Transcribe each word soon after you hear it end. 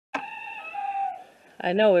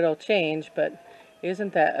I know it'll change, but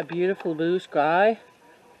isn't that a beautiful blue sky?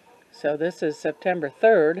 So this is September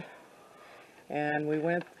 3rd, and we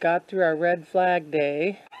got through our red flag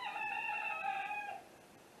day.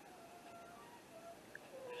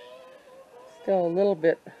 Still a little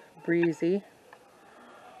bit breezy.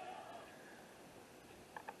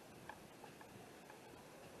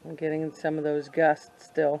 I'm getting some of those gusts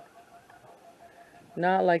still.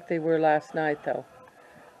 Not like they were last night though.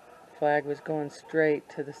 Flag was going straight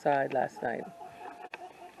to the side last night.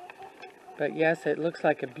 But yes, it looks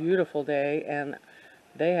like a beautiful day, and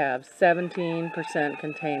they have 17%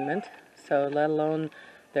 containment. So let alone,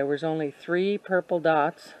 there was only 3 purple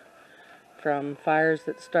dots from fires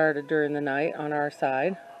that started during the night on our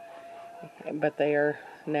side. But they are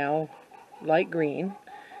now light green,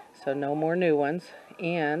 so no more new ones.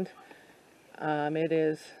 And it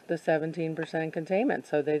is the 17% containment,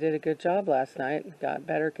 so they did a good job last night. Got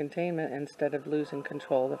better containment instead of losing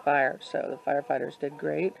control of the fire. So the firefighters did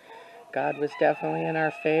great. God was definitely in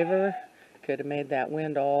our favor. Could have made that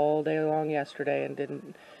wind all day long yesterday, and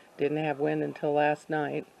didn't have wind until last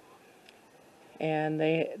night. And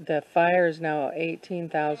the fire is now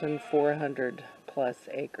 18,400 plus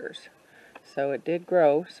acres. So it did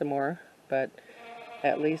grow some more, but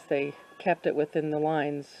at least they kept it within the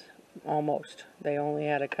lines. Almost. They only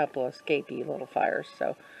had a couple of escapey little fires.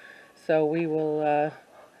 So we will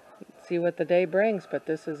see what the day brings, but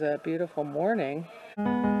this is a beautiful morning.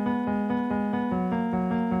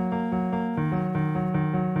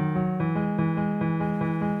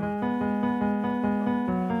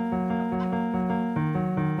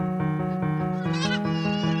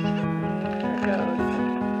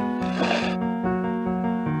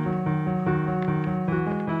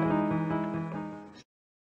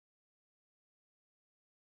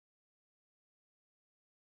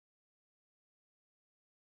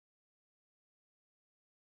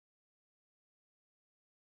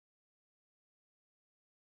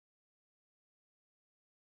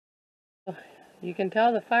 You can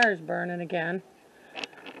tell the fire's burning again.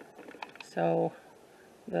 So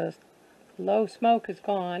the low smoke is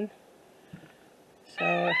gone.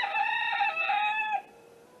 So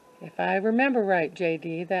if I remember right,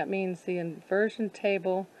 JD, that means the inversion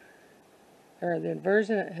table, or the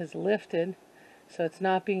inversion has lifted, so it's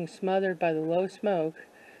not being smothered by the low smoke.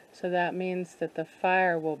 So that means that the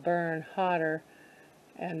fire will burn hotter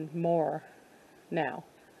and more now,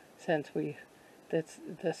 since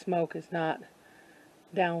the smoke is not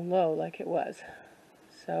down low like it was.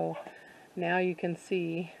 So now you can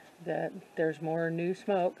see that there's more new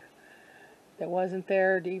smoke that wasn't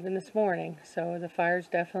there even this morning. So the fire's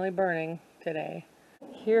definitely burning today.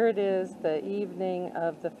 Here it is, the evening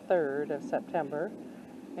of the 3rd of September,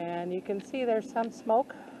 and you can see there's some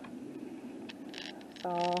smoke. It's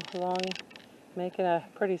all along, making a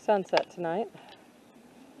pretty sunset tonight.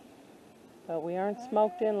 But we aren't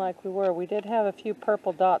smoked in like we were. We did have a few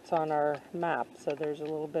purple dots on our map, so there's a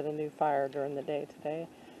little bit of new fire during the day today.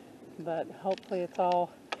 But hopefully it's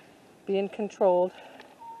all being controlled.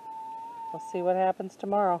 We'll see what happens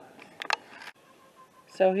tomorrow.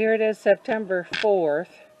 So here it is, September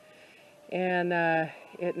 4th, and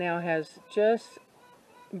it now has just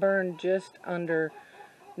burned just under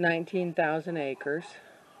 19,000 acres.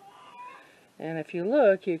 And if you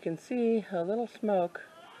look, you can see a little smoke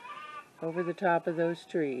over the top of those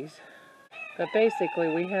trees. But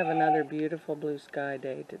basically, we have another beautiful blue sky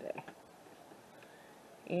day today.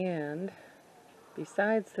 And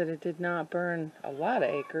besides that it did not burn a lot of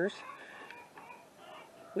acres,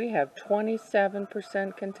 we have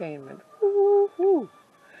 27% containment. Woo-hoo-hoo.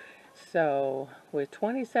 So with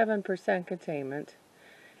 27% containment,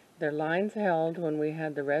 their lines held when we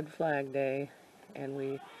had the red flag day, and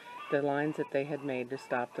the lines that they had made to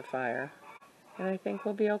stop the fire. And I think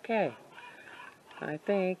we'll be okay. I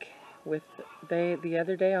think the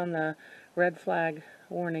other day on the red flag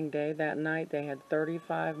warning day, that night they had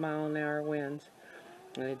 35-mile-an-hour winds.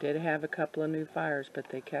 And they did have a couple of new fires, but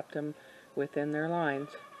they kept them within their lines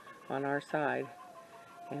on our side.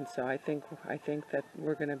 And so I think that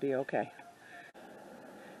we're going to be okay.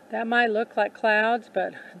 That might look like clouds,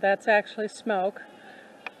 but that's actually smoke.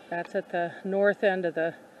 That's at the north end of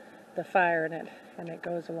the fire, and it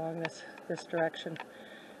goes along this direction.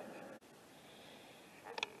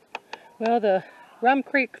 Well, the Rum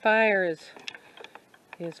Creek fire is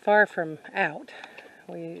far from out.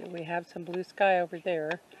 We have some blue sky over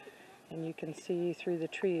there, and you can see through the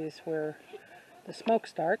trees where the smoke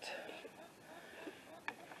starts,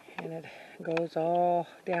 and it goes all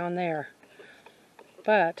down there.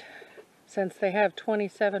 But since they have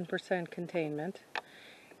 27% containment,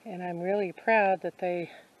 and I'm really proud that the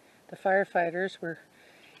firefighters were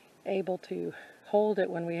able to hold it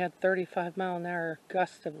when we had 35-mile-an-hour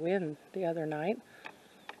gusts of wind the other night.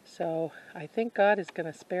 So I think God is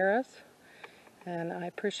going to spare us, and I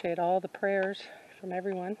appreciate all the prayers from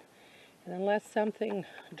everyone. And unless something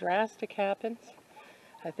drastic happens,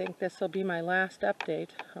 I think this will be my last update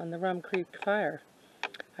on the Rum Creek fire.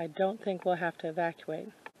 I don't think we'll have to evacuate.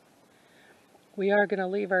 We are going to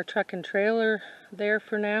leave our truck and trailer there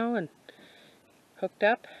for now and hooked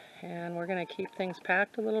up, and we're going to keep things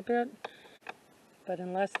packed a little bit. But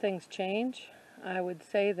unless things change, I would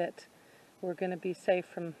say that we're going to be safe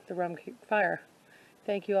from the Rum Creek fire.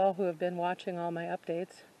 Thank you all who have been watching all my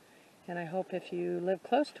updates, and I hope if you live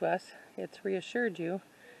close to us, it's reassured you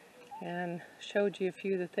and showed you a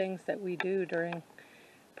few of the things that we do during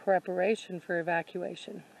preparation for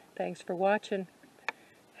evacuation. Thanks for watching.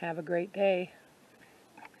 Have a great day.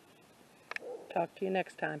 Talk to you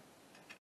next time.